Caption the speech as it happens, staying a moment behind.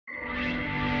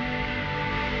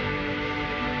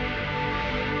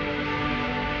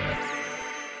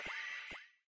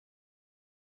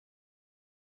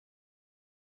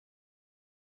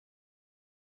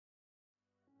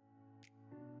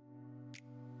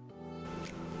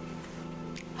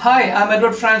Hi, I'm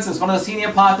Edward Francis, one of the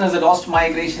senior partners at Aust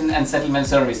Migration and Settlement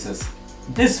Services.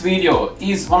 This video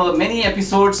is one of the many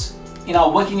episodes in our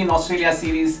Working in Australia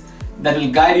series that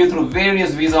will guide you through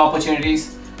various visa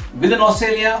opportunities within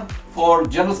Australia for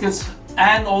general skills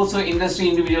and also industry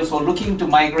individuals who are looking to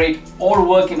migrate or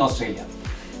work in Australia.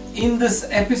 In this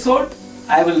episode,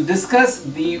 I will discuss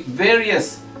the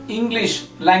various English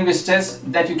language tests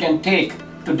that you can take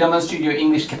to demonstrate your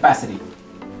English capacity.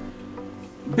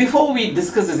 Before we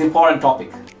discuss this important topic,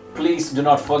 please do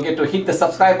not forget to hit the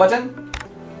subscribe button,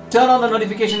 turn on the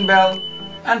notification bell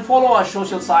and follow our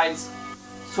social sites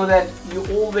so that you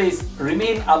always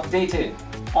remain updated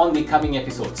on the coming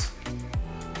episodes.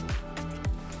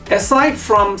 Aside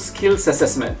from skills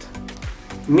assessment,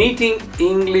 meeting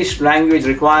English language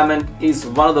requirement is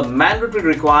one of the mandatory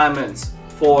requirements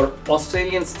for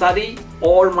Australian study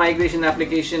or migration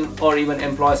application or even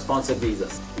employer-sponsored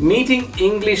visas. Meeting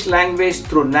English language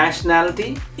through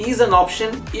nationality is an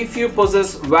option if you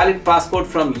possess valid passport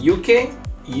from UK,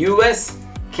 US,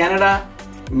 Canada,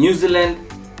 New Zealand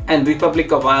and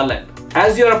Republic of Ireland.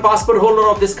 As you are a passport holder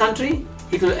of this country,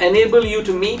 it will enable you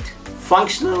to meet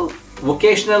functional,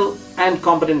 vocational and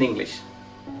competent English.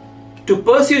 To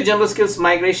pursue general skills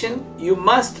migration, you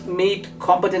must meet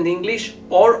competent English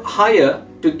or higher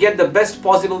to get the best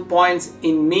possible points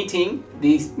in meeting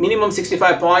the minimum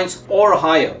 65 points or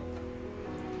higher.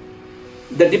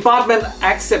 The department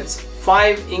accepts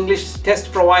 5 English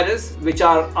test providers, which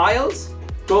are IELTS,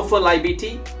 TOEFL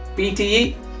IBT,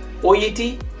 PTE,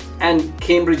 OET and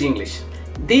Cambridge English.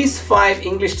 These 5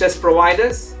 English test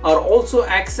providers are also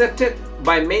accepted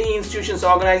by many institutions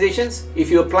or organizations if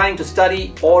you are planning to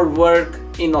study or work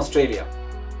in Australia.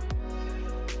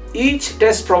 Each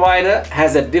test provider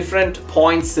has a different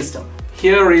point system.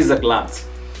 Here is a glance.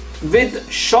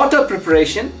 With shorter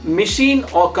preparation, machine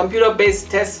or computer-based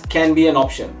tests can be an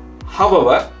option.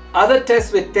 However, other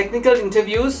tests with technical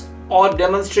interviews or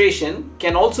demonstration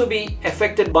can also be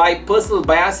affected by personal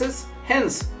biases,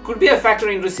 hence could be a factor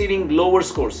in receiving lower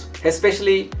scores,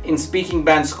 especially in speaking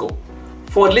band score.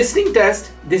 For listening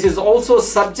test, this is also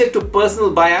subject to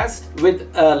personal bias with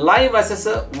a live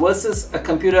assessor versus a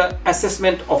computer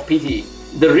assessment of PTE.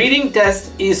 The reading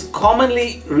test is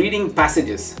commonly reading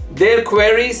passages, their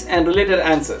queries and related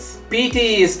answers.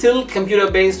 PTE is still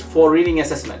computer-based for reading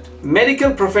assessment.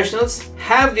 Medical professionals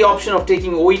have the option of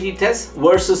taking OET tests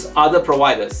versus other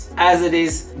providers, as it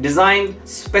is designed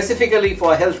specifically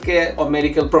for healthcare or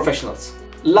medical professionals.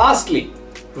 Lastly,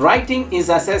 writing is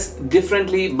assessed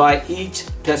differently by each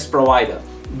test provider.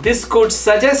 This could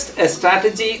suggest a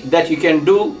strategy that you can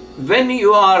do when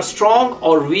you are strong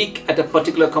or weak at a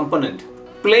particular component.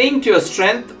 Playing to your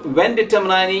strength when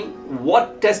determining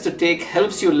what test to take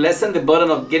helps you lessen the burden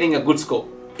of getting a good score.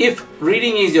 If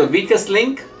reading is your weakest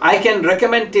link, I can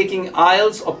recommend taking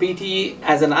IELTS or PTE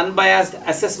as an unbiased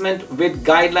assessment with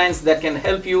guidelines that can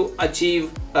help you achieve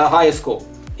a higher score.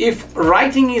 If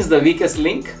writing is the weakest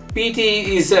link,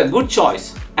 PTE is a good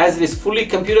choice as it is fully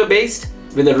computer-based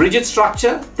with a rigid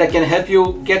structure that can help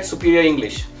you get superior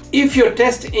English. If your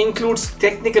test includes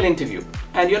technical interview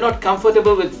and you're not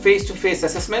comfortable with face-to-face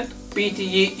assessment,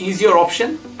 PTE is your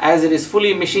option as it is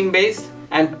fully machine-based,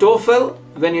 and TOEFL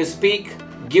when you speak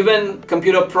given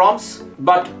computer prompts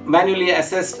but manually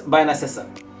assessed by an assessor.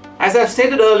 As I've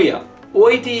stated earlier,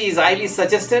 OET is highly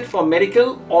suggested for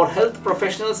medical or health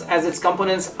professionals as its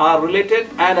components are related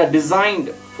and are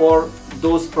designed for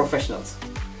those professionals.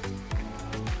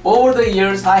 Over the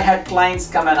years, I had clients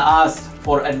come and ask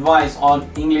for advice on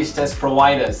English test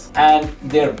providers and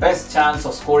their best chance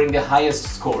of scoring the highest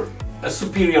score, a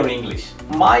superior English.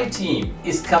 My team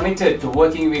is committed to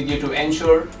working with you to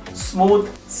ensure smooth,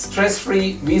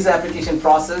 stress-free visa application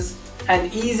process and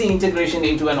easy integration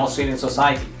into an Australian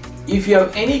society. If you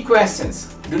have any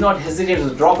questions, do not hesitate to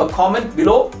drop a comment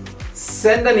below,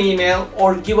 send an email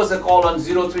or give us a call on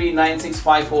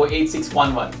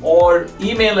 0396548611 or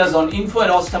email us on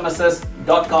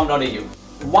info@austamasseurs.com.au.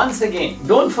 Once again,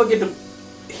 don't forget to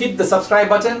hit the subscribe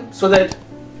button so that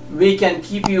we can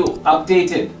keep you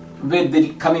updated with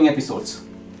the coming episodes.